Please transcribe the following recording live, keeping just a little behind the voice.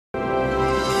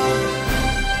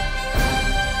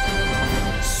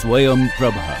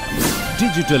SwayamPrabha.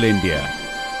 Digital India.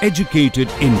 Educated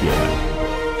India.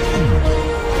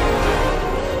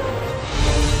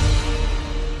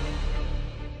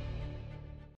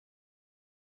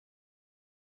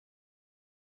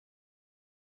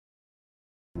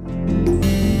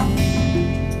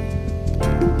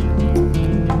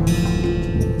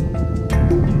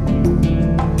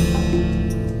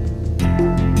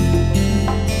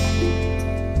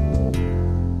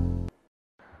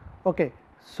 Okay,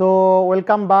 so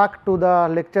welcome back to the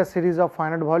lecture series of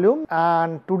finite volume,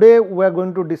 and today we are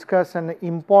going to discuss an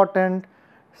important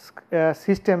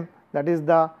system, that is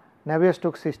the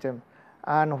Navier-Stokes system.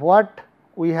 And what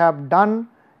we have done,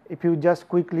 if you just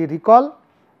quickly recall,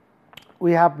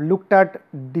 we have looked at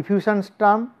diffusion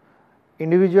term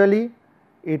individually,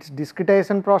 its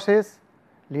discretization process,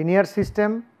 linear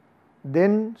system,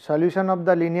 then solution of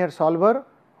the linear solver,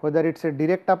 whether it is a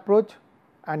direct approach,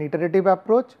 an iterative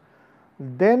approach.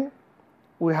 Then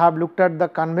we have looked at the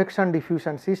convection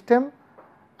diffusion system,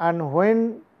 and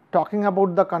when talking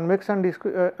about the convection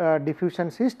diffusion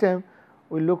system,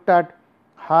 we looked at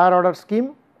higher order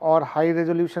scheme or high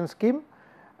resolution scheme,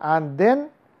 and then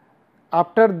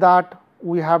after that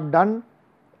we have done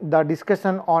the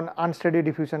discussion on unsteady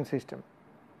diffusion system.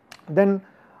 Then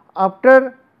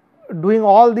after doing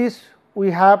all this, we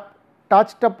have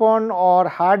touched upon or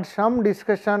had some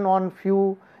discussion on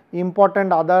few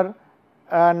important other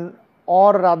and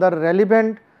or rather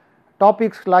relevant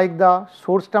topics like the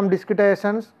source term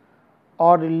discretizations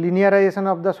or linearization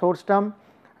of the source term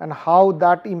and how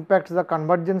that impacts the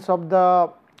convergence of the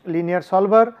linear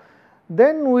solver.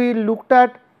 Then we looked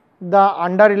at the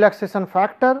under relaxation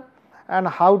factor and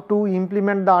how to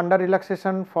implement the under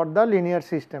relaxation for the linear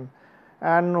system.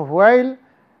 And while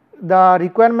the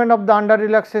requirement of the under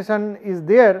relaxation is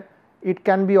there, it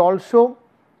can be also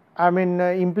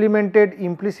implemented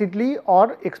implicitly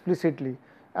or explicitly,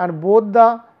 and both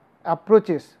the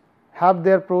approaches have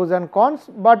their pros and cons,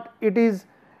 but it is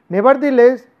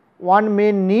nevertheless one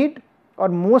may need, or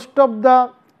most of the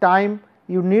time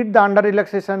you need the under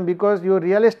relaxation, because your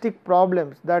realistic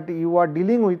problems that you are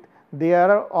dealing with, they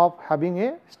are of having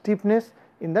a stiffness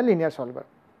in the linear solver.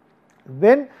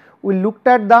 Then we looked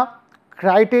at the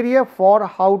criteria for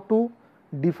how to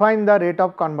define the rate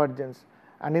of convergence,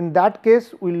 and in that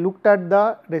case we looked at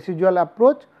the residual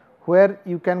approach, where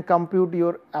you can compute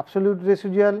your absolute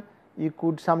residual, you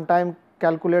could sometime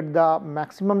calculate the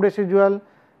maximum residual,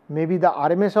 maybe the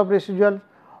RMS of residual,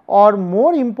 or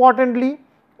more importantly,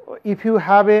 if you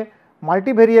have a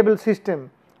multivariable system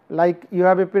like you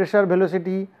have a pressure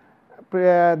velocity,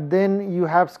 then you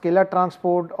have scalar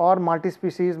transport or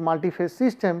multi-species multi-phase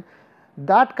system,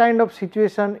 that kind of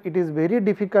situation it is very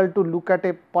difficult to look at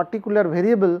a particular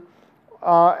variable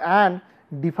and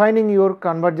defining your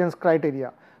convergence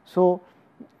criteria. So,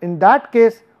 in that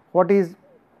case what is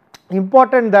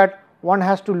important, that one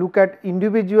has to look at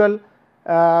individual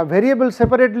variables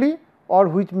separately, or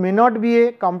which may not be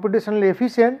a computationally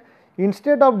efficient.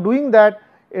 Instead of doing that,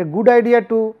 a good idea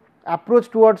to approach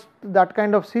towards that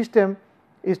kind of system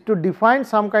is to define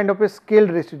some kind of a scaled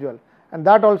residual, and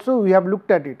that also we have looked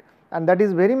at it, and that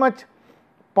is very much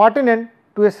pertinent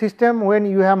to a system when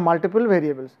you have multiple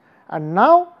variables. And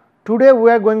now today we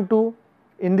are going to,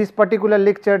 in this particular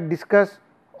lecture, discuss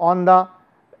on the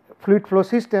fluid flow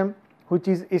system, which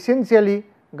is essentially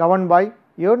governed by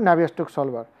your Navier-Stokes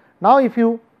solver. Now if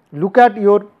you look at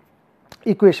your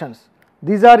equations,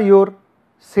 these are your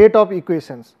set of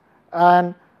equations,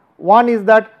 and one is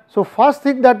that, so first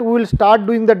thing that we will start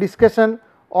doing the discussion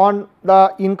on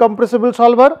the incompressible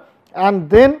solver, and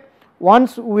then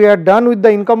once we are done with the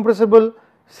incompressible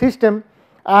system,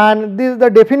 and this the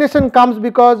definition comes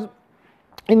because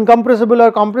incompressible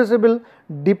or compressible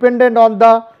dependent on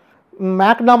the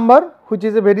Mach number, which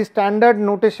is a very standard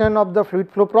notation of the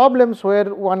fluid flow problems, where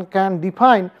one can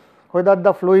define whether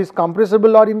the flow is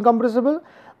compressible or incompressible.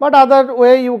 But other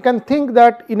way you can think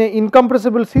that in an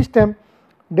incompressible system,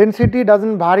 density does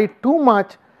not vary too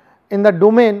much in the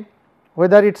domain,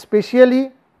 whether it is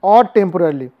spatially or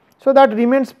temporally. So that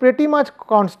remains pretty much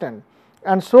constant,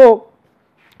 and so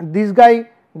this guy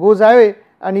goes away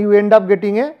and you end up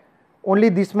getting a only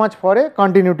this much for a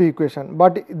continuity equation.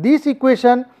 But this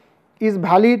equation is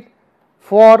valid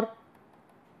for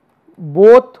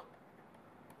both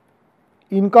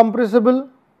incompressible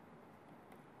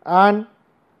and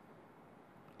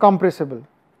compressible.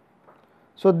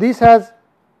 So this has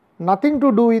nothing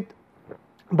to do with,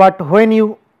 but when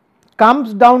you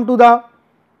comes down to the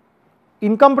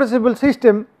incompressible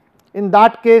system, in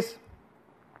that case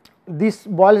this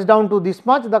boils down to this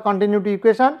much, the continuity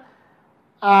equation,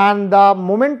 and the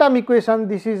momentum equation,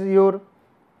 this is your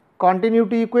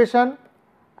continuity equation,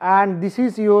 and this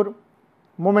is your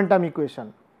momentum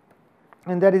equation,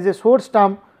 and there is a source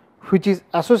term which is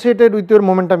associated with your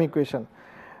momentum equation.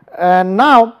 And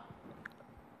now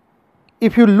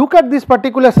if you look at this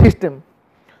particular system,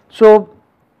 so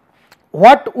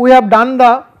what we have done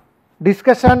the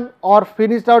discussion or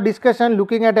finished our discussion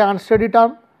looking at an unsteady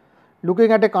term,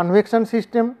 looking at a convection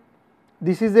system.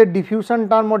 This is a diffusion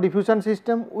term or diffusion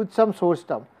system with some source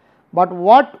term, but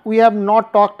what we have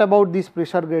not talked about this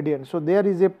pressure gradient. So there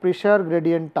is a pressure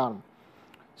gradient term.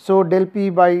 So del P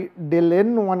by del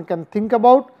N one can think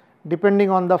about,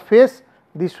 depending on the phase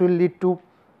this will lead to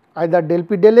either del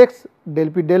P del X,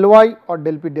 del P del Y or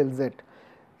del P del Z.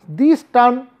 This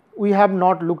term we have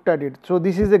not looked at it. So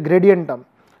this is a gradient term.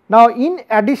 Now in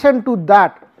addition to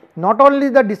that, not only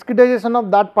the discretization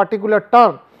of that particular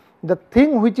term, the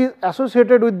thing which is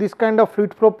associated with this kind of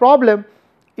fluid flow problem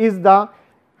is the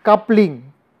coupling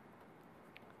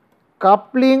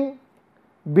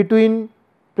between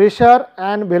pressure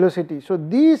and velocity. So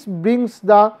this brings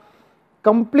the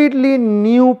completely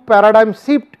new paradigm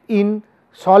shift in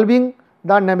solving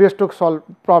the Navier-Stokes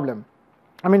problem.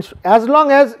 I mean, as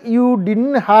long as you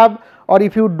didn't have, or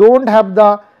if you don't have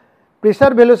the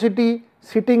pressure velocity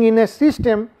sitting in a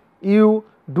system, you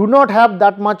do not have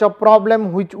that much of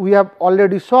problem which we have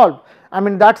already solved. I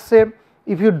mean, that's say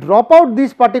if you drop out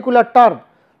this particular term,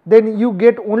 then you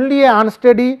get only a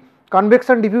unsteady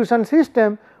convection diffusion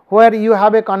system where you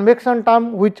have a convection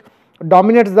term which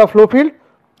dominates the flow field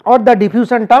or the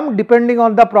diffusion term depending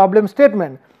on the problem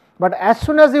statement. But as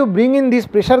soon as you bring in this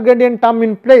pressure gradient term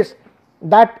in place,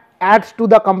 that adds to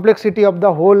the complexity of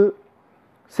the whole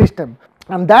system,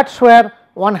 and that is where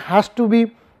one has to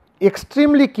be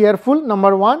extremely careful,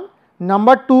 number one.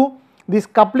 Number two, this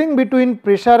coupling between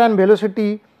pressure and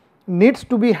velocity needs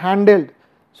to be handled.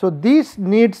 So this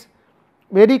needs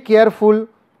very careful,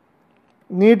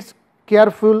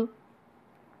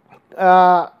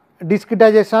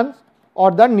 discretizations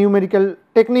or the numerical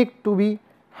technique to be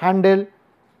handled.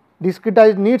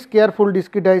 Discretized needs careful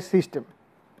discretized system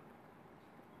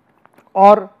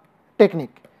or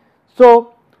technique.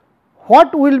 So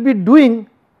what we will be doing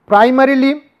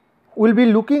primarily, we will be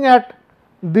looking at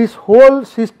this whole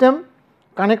system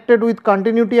connected with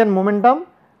continuity and momentum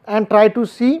and try to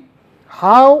see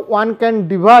how one can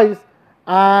devise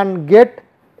and get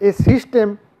a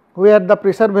system where the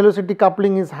pressure velocity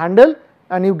coupling is handled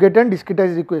and you get a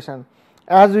discretized equation.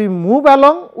 As we move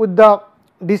along with the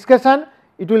discussion,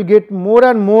 it will get more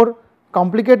and more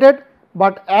complicated,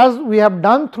 but as we have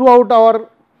done throughout our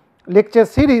lecture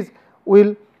series, we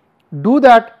will do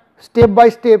that step by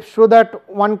step so that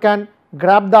one can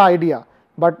grab the idea.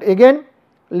 But again,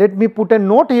 let me put a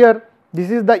note here, this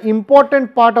is the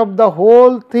important part of the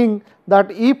whole thing,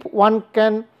 that if one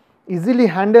can easily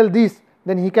handle this,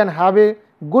 then he can have a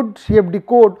good CFD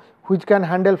code which can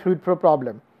handle fluid flow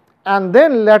problem, and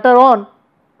then later on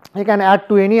he can add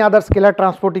to any other scalar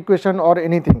transport equation or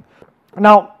anything.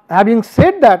 Now having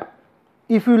said that,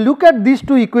 if you look at these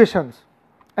two equations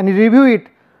and you review it,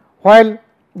 while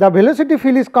the velocity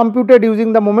field is computed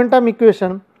using the momentum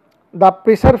equation, the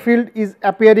pressure field is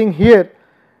appearing here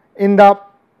in the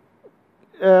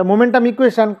momentum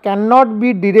equation cannot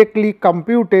be directly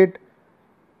computed,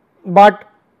 but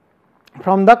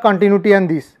from the continuity and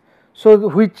this. So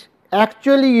which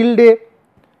actually yield a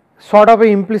sort of a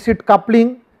implicit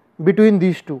coupling between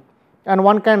these two, and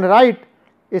one can write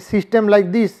a system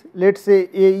like this. Let us say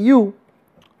AU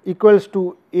equals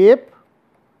to F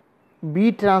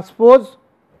B transpose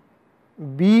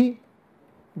B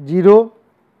 0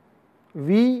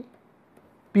 V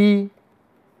P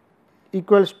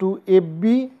equals to F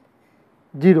B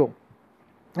 0,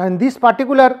 and this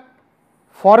particular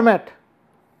format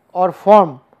or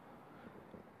form,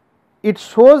 it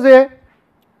shows a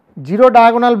zero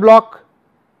diagonal block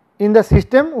in the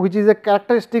system, which is a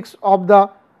characteristics of the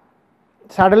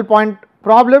saddle point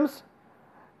problems,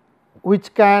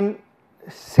 which can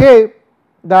say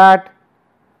that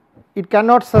it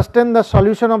cannot sustain the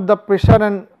solution of the pressure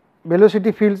and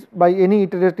velocity fields by any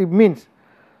iterative means.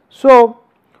 So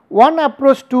one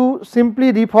approach to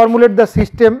simply reformulate the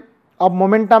system of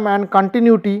momentum and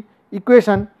continuity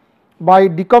equation by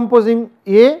decomposing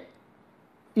A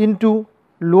into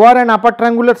lower and upper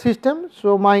triangular system.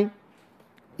 So my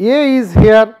A is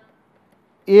here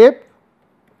F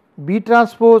B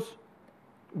transpose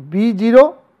B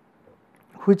 0,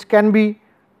 which can be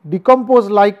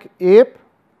decomposed like F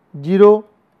 0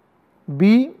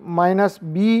 B minus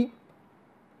B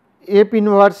F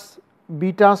inverse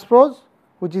B transpose,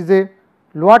 which is a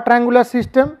lower triangular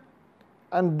system,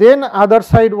 and then other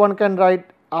side one can write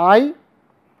I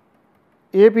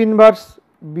F inverse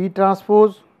B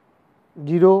transpose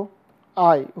 0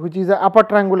 I, which is a upper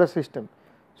triangular system.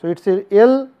 So, it is a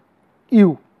L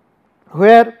U,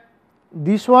 where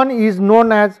this one is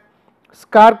known as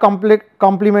scar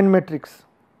complement matrix.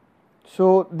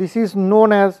 So, this is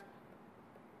known as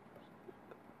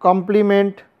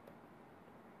complement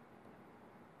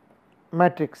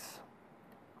matrix.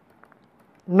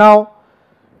 Now,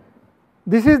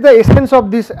 this is the essence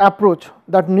of this approach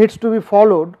that needs to be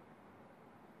followed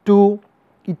to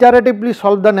iteratively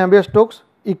solve the Navier-Stokes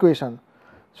equation.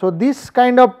 So, this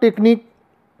kind of technique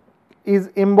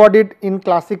is embodied in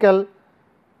classical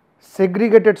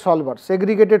segregated solver.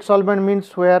 Segregated solver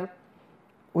means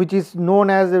which is known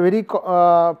as a very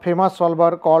famous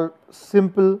solver called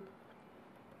simple,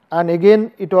 and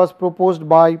again it was proposed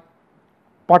by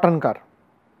Pottenkar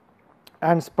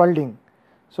and Spalding.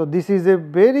 So, this is a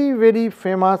very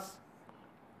famous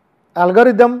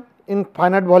algorithm in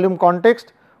finite volume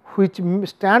context, which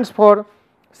stands for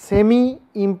semi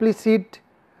implicit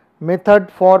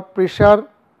method for pressure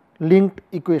linked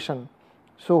equation.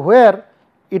 So, where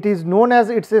it is known as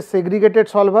it is a segregated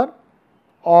solver,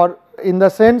 or in the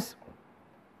sense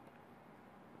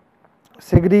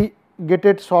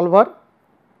segregated solver,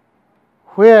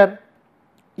 where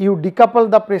you decouple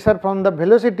the pressure from the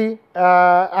velocity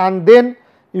and then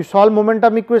you solve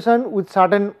momentum equation with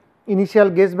certain initial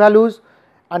guess values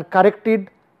and correct it,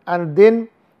 and then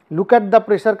look at the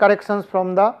pressure corrections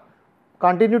from the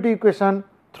continuity equation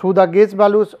through the guess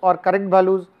values or correct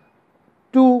values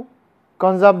to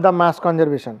conserve the mass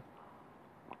conservation.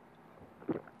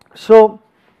 So,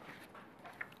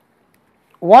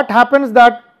 what happens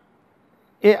that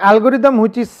a algorithm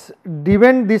which is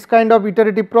driven this kind of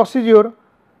iterative procedure,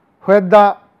 where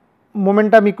the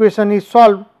momentum equation is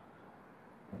solved,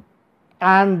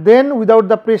 and then without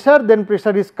the pressure, then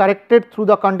pressure is corrected through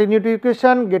the continuity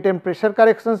equation, get a pressure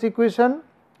corrections equation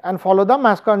and follow the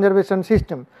mass conservation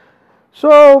system.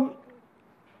 So,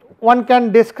 one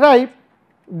can describe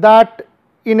that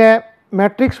in a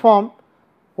matrix form.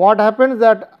 What happens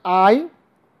that I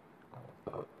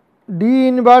D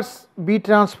inverse B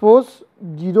transpose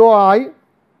 0 I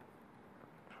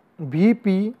V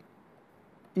P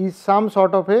is some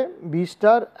sort of a B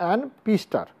star and P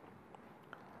star.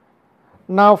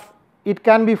 Now, it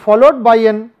can be followed by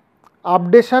an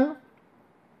updation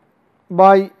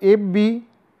by F B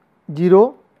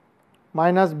 0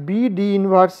 minus B D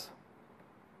inverse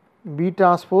B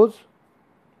transpose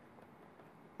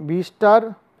B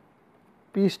star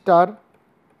P star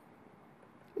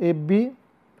F B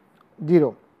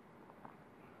 0.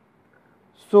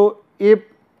 So, F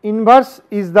inverse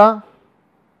is the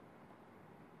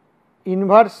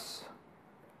inverse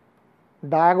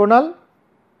diagonal,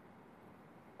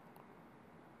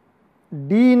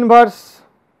 D inverse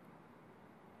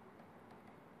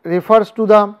refers to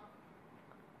the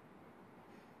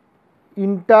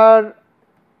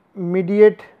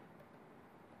intermediate.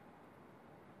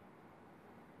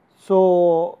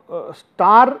 So,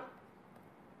 star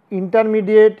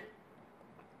intermediate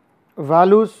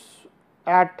values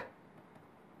at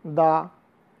the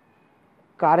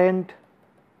current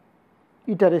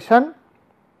iteration.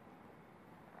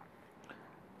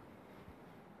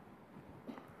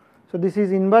 So, this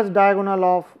is inverse diagonal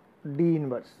of D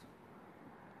inverse.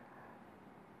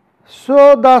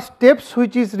 So, the steps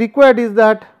which is required is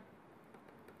that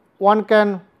one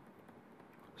can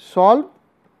solve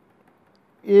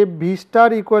A B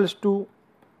star equals to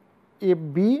A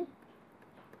B,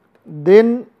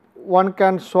 then one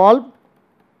can solve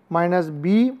minus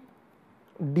B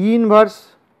D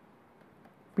inverse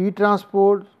P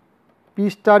transpose P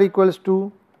star equals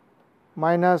to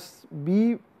minus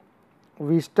B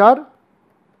V star,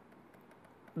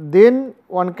 then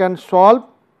one can solve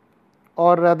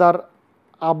or rather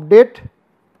update,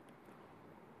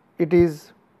 it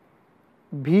is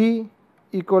V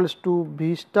equals to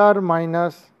V star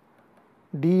minus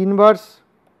D inverse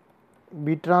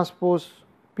B transpose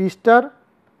P star,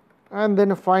 and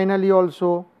then finally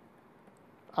also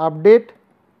update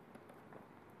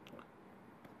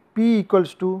P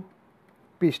equals to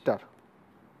P star.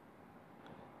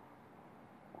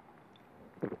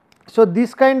 So,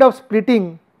 this kind of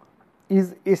splitting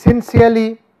is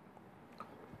essentially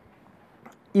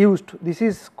used. This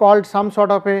is called some sort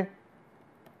of a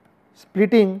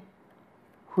splitting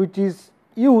which is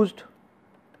used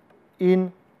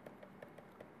in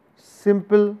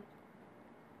simple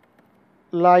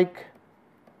like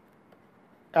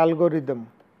algorithm,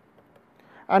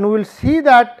 and we will see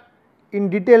that in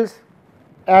details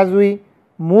as we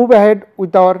move ahead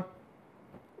with our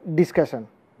discussion.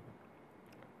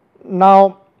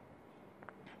 Now,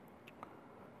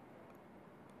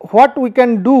 what we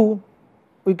can do,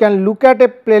 we can look at a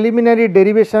preliminary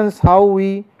derivations how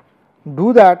we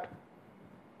do that,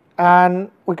 and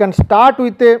we can start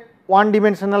with a one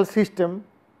dimensional system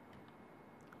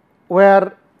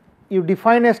where you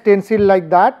define a stencil like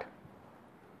that,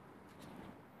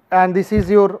 and this is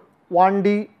your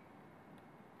 1D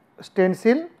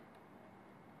stencil,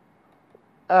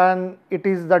 and it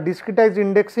is the discretized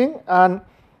indexing. And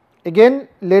again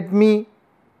let me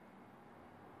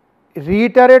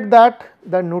reiterate that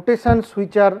the notations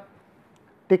which are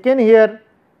taken here,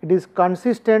 it is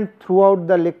consistent throughout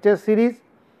the lecture series.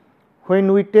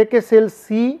 When we take a cell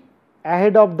C,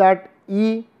 ahead of that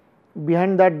E,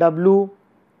 behind that W,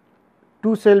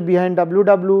 2 cell behind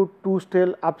WW, 2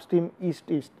 cell upstream east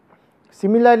east.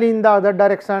 Similarly in the other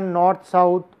direction, north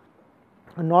south,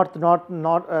 north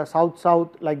north, south south,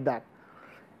 like that.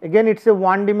 Again it is a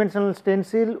one dimensional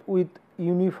stencil with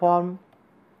uniform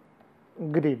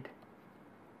grid.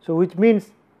 So which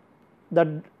means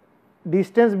the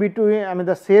distance between,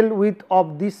 the cell width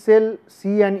of this cell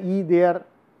C and E, they are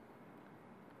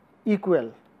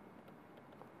equal.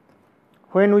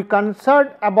 When we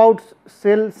concern about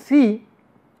cell C,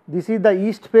 this is the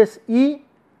east face E,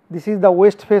 this is the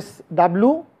west face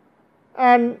W,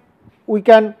 and we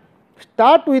can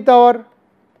start with our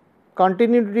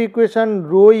continuity equation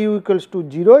rho u equals to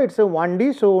 0, it is a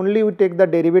 1D, so only we take the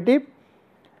derivative,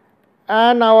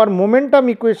 and our momentum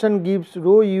equation gives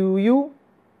rho u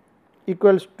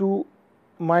equals to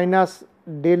minus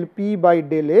del p by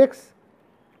del x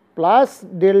plus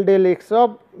del x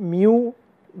of mu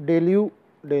del u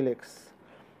del x.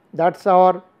 That is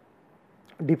our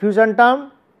diffusion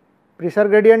term, pressure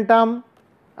gradient term,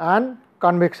 and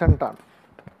convection term.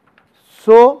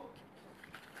 So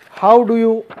how do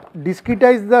you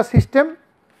discretize the system?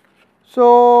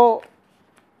 So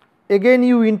again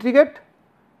you integrate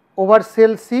over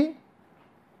cell C.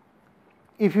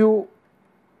 If you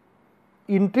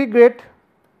integrate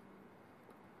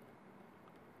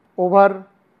over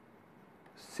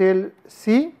cell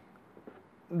C,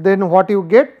 then what you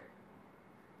get?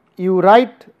 You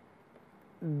write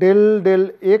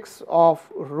del x of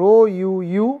rho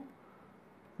u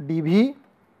dV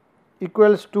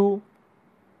equals to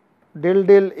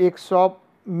del x of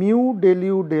mu del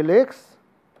u del x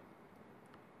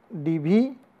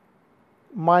dV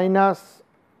minus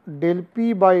del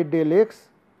p by del x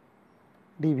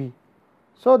dV.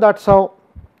 So that is how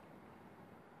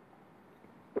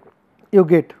you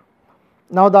get.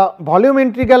 Now the volume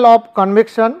integral of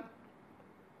convection,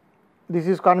 this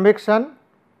is convection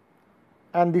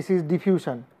and this is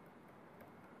diffusion.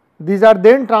 These are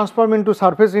then transformed into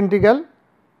surface integral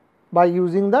by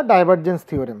using the divergence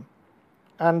theorem,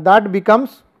 and that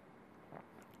becomes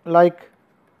like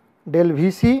del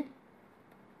Vc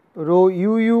rho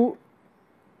u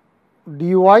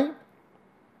dy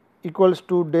equals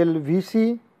to del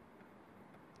Vc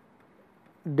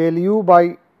del u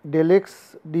by del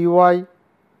x dy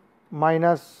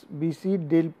minus Vc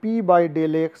del p by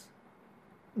del x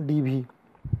dV.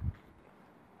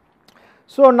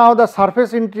 So now the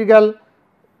surface integral,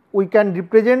 we can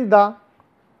represent the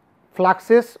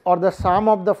fluxes or the sum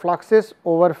of the fluxes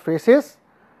over faces,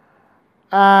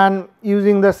 and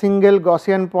using the single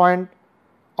Gaussian point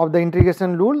of the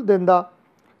integration rule, then the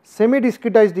semi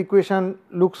discretized equation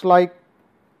looks like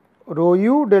rho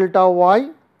u delta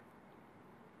y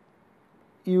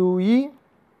u e,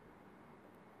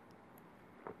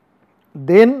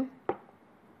 then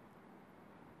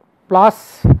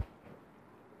plus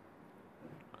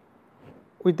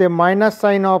with a minus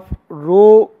sign of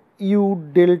rho u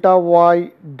delta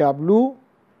y w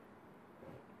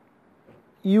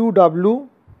u w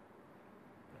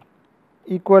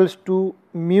equals to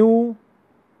mu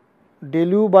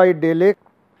del u by del x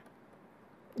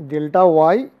delta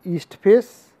y east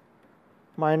face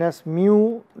minus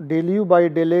mu del u by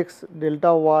del x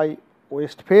delta y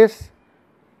west face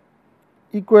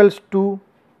equals to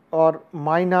or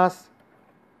minus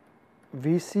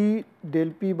Vc del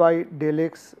p by del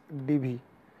x dV.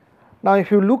 Now if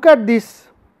you look at this,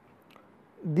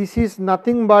 this is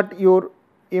nothing but your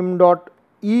m dot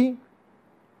E,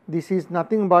 this is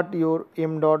nothing but your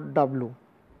m dot W.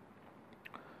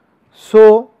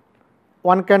 So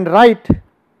one can write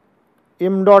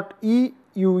m dot E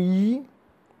u E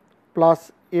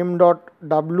plus m dot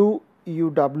W u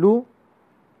W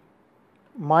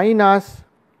minus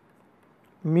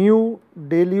mu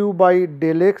del u by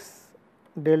del x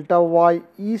delta y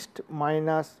east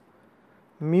minus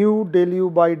mu del u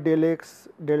by del x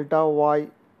delta y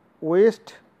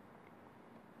west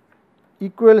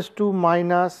equals to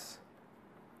minus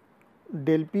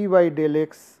del p by del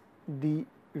x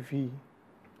dV.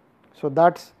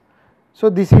 So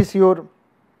this is your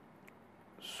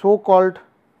so called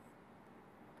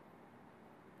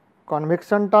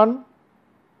convection term,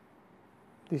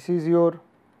 this is your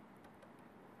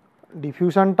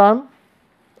diffusion term,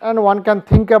 and one can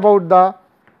think about the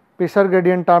pressure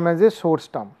gradient term as a source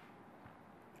term.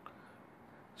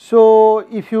 So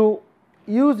if you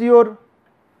use your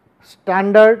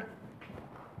standard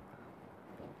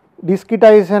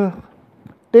discretization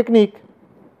technique,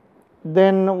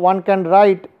 then one can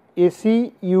write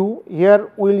ACU.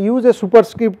 Here we will use a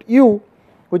superscript u,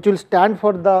 which will stand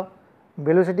for the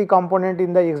velocity component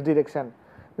in the x direction,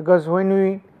 because when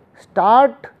we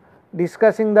start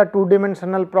discussing the two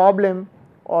dimensional problem,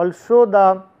 also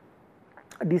the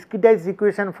discretized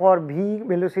equation for v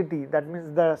velocity, that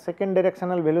means the second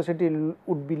directional velocity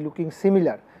would be looking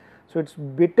similar. So it is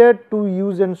better to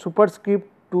use a superscript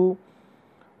to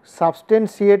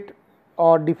substantiate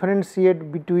or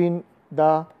differentiate between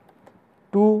the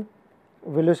two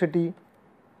velocity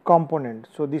components.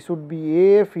 So this would be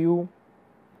AFU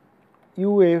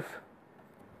UF,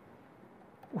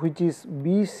 which is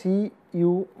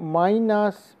BCU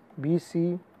minus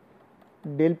BC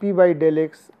del P by del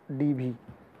X dV.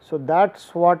 So that is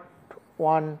what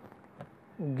one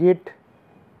get.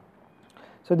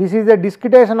 So this is the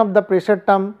discretization of the pressure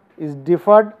term is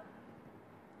deferred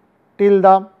till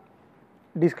the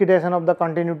discretization of the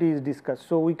continuity is discussed.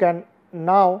 So we can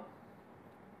now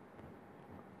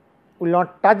will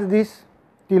not touch this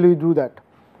till we do that.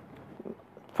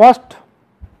 First,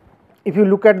 if you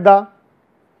look at the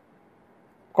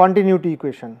continuity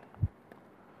equation.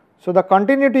 So the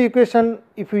continuity equation,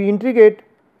 if we integrate,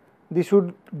 this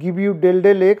should give you del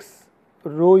del x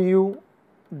rho u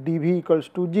dV equals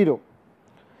to 0.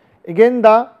 Again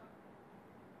the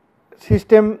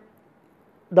system,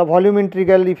 the volume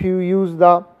integral, if you use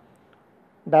the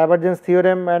divergence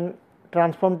theorem and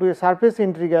transform to a surface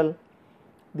integral,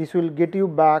 this will get you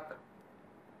back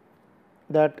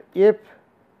that f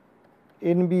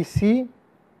NBC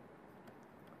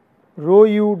rho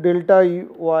u delta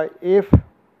y f,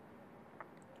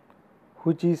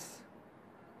 which is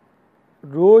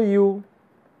rho u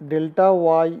delta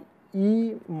y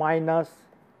E minus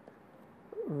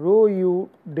rho u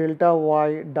delta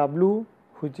y w,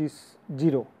 which is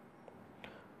 0.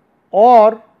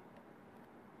 Or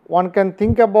one can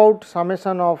think about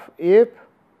summation of f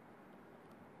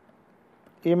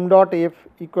m dot f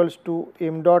equals to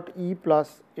m dot E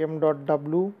plus m dot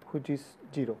w, which is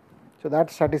 0. So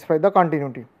that satisfies the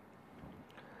continuity.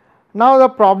 Now the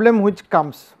problem which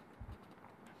comes,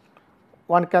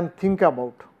 one can think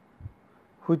about,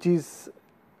 which is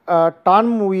a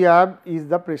term we have is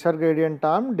the pressure gradient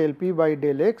term del P by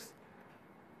del X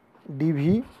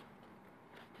dV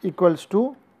equals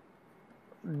to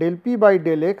del P by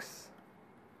del X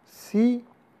C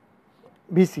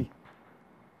BC.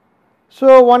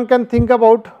 So one can think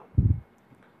about,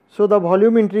 so the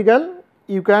volume integral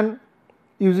you can,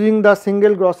 using the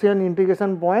single Gaussian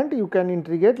integration point, you can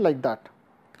integrate like that.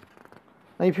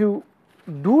 Now if you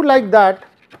do like that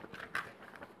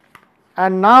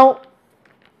and now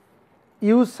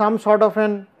use some sort of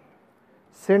an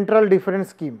central difference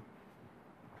scheme,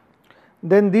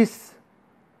 then this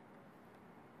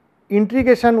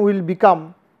integration will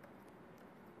become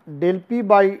del P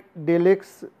by del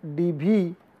X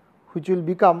dV, which will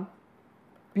become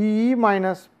Pe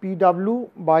minus Pw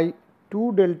by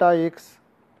 2 delta x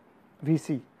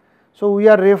Vc. So we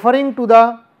are referring to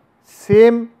the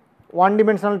same one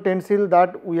dimensional tensile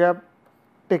that we have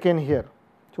taken here.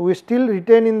 So we still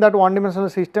retain in that one dimensional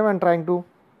system and trying to,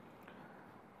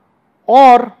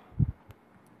 or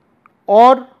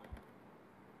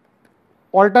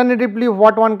alternatively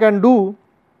what one can do,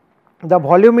 the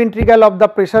volume integral of the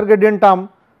pressure gradient term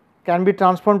can be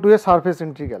transformed to a surface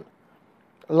integral,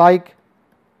 like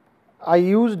I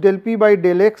use del P by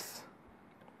del X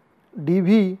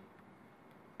dV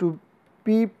to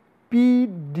P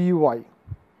dy.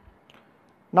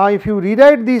 Now if you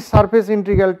rewrite this surface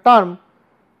integral term,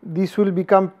 this will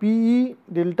become Pe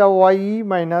delta ye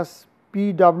minus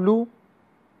Pw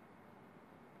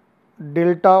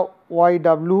delta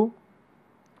yw,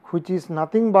 which is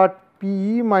nothing but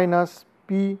Pe minus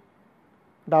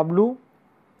Pw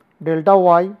delta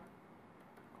y,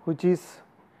 which is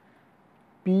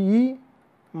Pe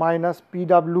minus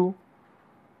Pw.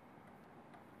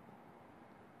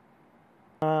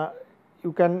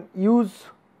 You can use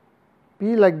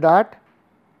P like that,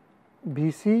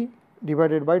 Vc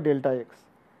divided by delta x,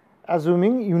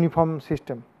 assuming uniform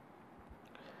system.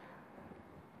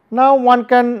 Now one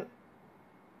can,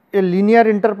 a linear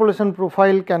interpolation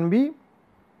profile can be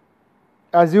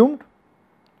assumed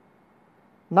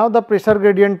Now, the pressure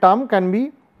gradient term can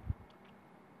be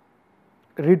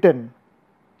written,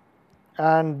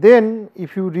 and then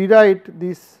if you rewrite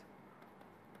this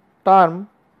term,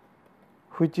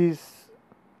 which is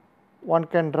one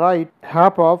can write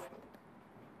half of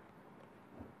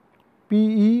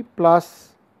Pe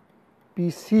plus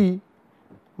Pc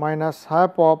minus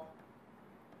half of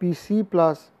Pc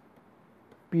plus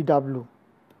Pw,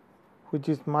 which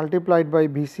is multiplied by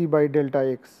Vc by delta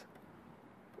x,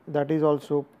 that is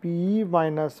also Pe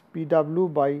minus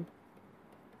Pw by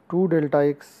 2 delta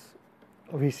x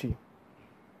Vc.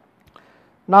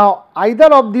 Now,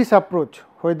 either of this approach,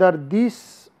 whether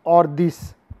this or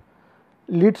this,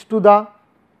 leads to the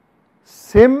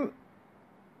same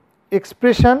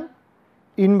expression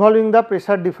involving the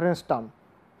pressure difference term,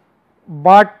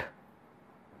 but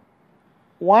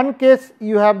one case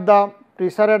you have the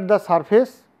pressure at the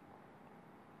surface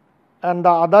and the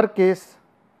other case,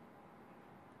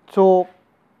 so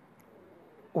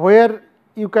where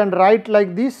you can write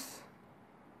like this,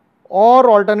 or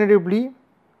alternatively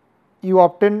you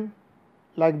obtain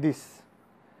like this.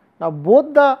 Now,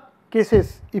 both the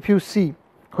cases, if you see,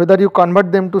 whether you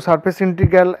convert them to surface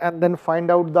integral and then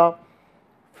find out the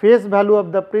phase value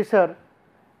of the pressure,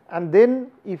 and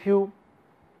then if you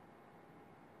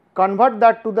convert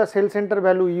that to the cell center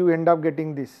value, you end up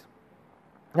getting this.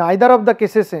 Now, either of the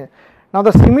cases. Now,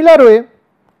 the similar way,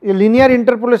 a linear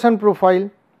interpolation profile,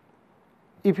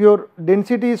 if your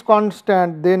density is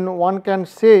constant, then one can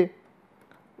say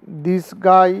this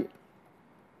guy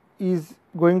is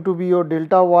going to be your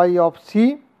delta y of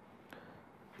c.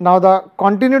 Now, the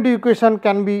continuity equation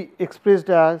can be expressed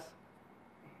as,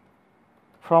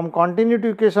 from continuity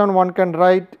equation one can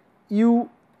write u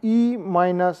e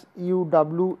minus u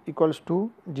w equals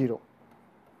to 0.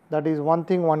 That is one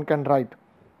thing one can write.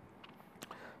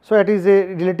 So, it is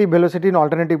a relative velocity in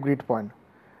alternative grid point.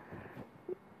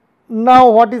 Now,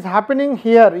 what is happening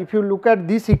here, if you look at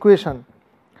this equation,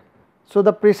 so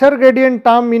the pressure gradient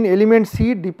term in element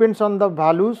C depends on the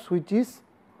values which is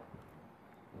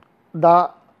the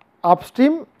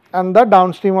upstream and the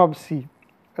downstream of C,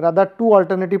 rather two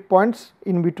alternative points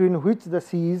in between which the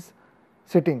C is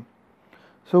sitting.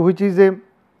 So, which is a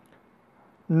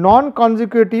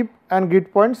non-consecutive and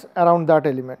grid points around that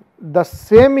element. The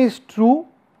same is true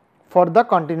for the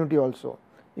continuity also.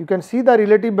 You can see the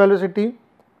relative velocity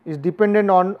is dependent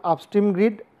on upstream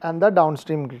grid and the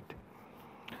downstream grid.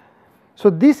 So,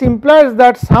 this implies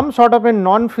that some sort of a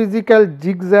non-physical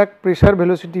zigzag pressure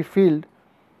velocity field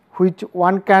which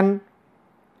one can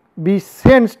be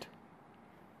sensed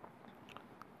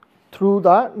through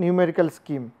the numerical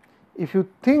scheme. If you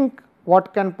think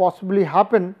what can possibly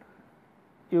happen,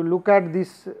 you look at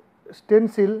this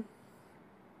stencil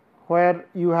where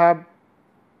you have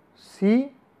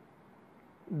C,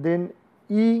 then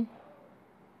E,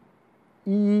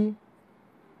 E,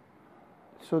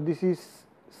 so this is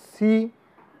C,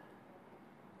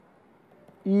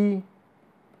 E,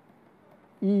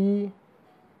 E,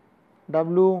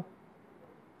 W,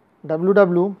 W,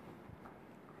 W.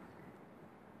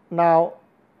 Now,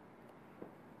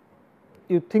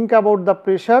 you think about the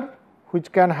pressure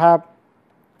which can have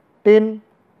 10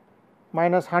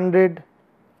 minus 100,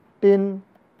 10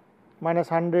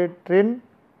 minus 100, 10,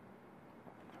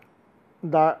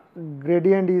 the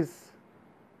gradient is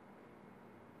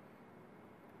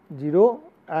 0,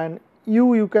 and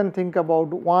you can think about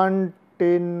 1,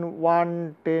 10,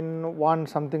 1, 10, 1,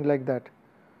 something like that.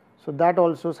 So, that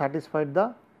also satisfied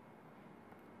the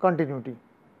continuity.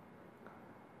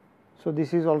 So,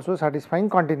 this is also satisfying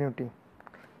continuity.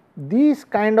 This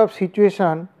kind of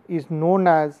situation is known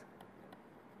as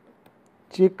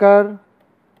checker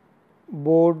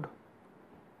board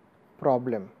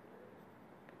problem.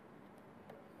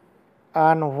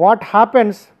 And what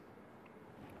happens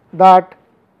that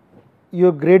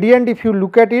your gradient, if you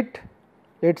look at it,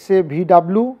 let us say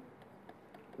Vw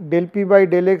del P by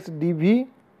del x dV,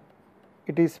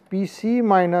 it is Pc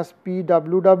minus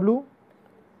Pww,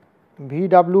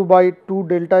 Vw by 2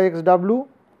 delta x w,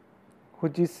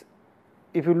 which is,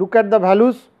 if you look at the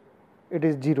values, it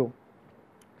is 0.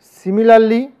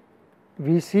 Similarly,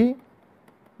 Vc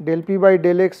del P by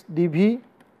del x dV,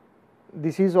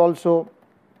 this is also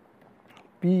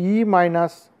Pe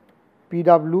minus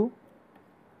Pw,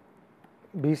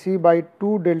 Vc by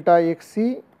 2 delta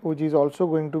xc, which is also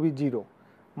going to be 0,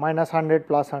 minus 100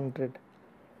 plus 100.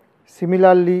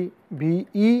 Similarly,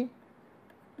 Ve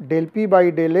del P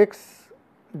by del x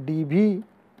dV,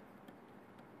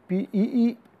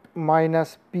 Pee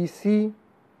minus Pc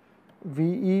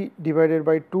Ve divided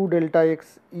by 2 delta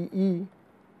x Ee,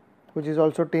 which is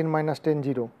also 10 minus 10,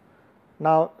 0.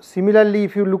 Now, similarly,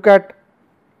 if you look at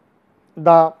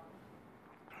the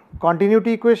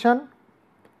continuity equation.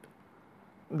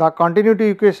 The continuity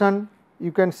equation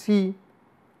you can see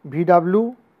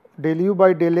Vw del u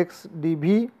by del x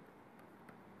dV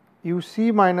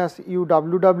uc minus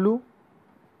uww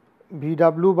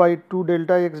Vw by 2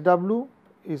 delta xw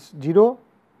is 0.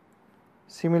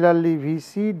 Similarly,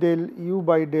 Vc del u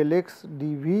by del x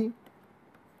dV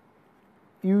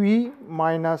ue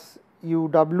minus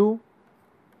uw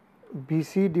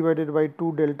Vc divided by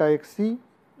 2 delta xc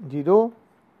 0,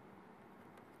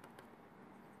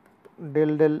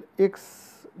 del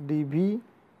x dV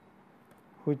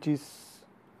which is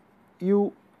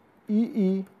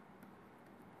uee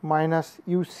minus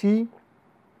uc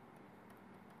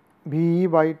Ve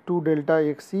by 2 delta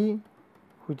xe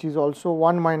which is also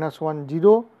 1 minus 1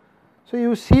 0. So,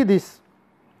 you see this.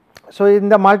 So, in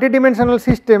the multidimensional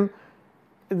system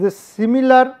the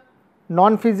similar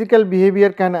non-physical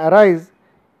behavior can arise,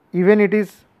 even it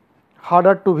is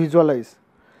harder to visualize.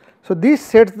 So, this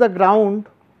sets the ground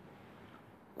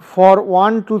for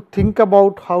one to think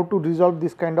about how to resolve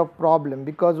this kind of problem,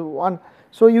 because one,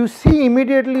 so you see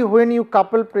immediately when you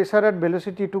couple pressure and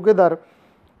velocity together,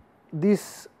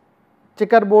 this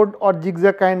checkerboard or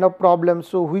zigzag kind of problem,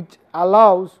 so which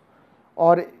allows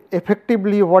or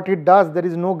effectively what it does, there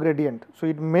is no gradient. So,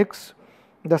 it makes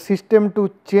the system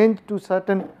to change to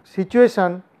certain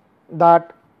situation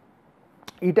that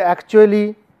it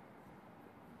actually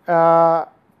get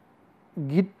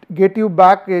you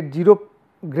back a zero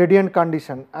gradient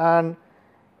condition, and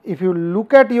if you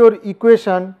look at your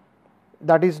equation,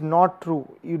 that is not true.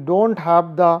 You do not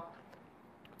have the,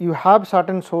 you have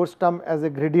certain source term as a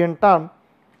gradient term.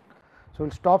 So, we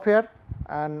will stop here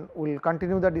and we will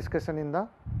continue the discussion in the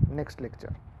next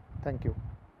lecture. Thank you.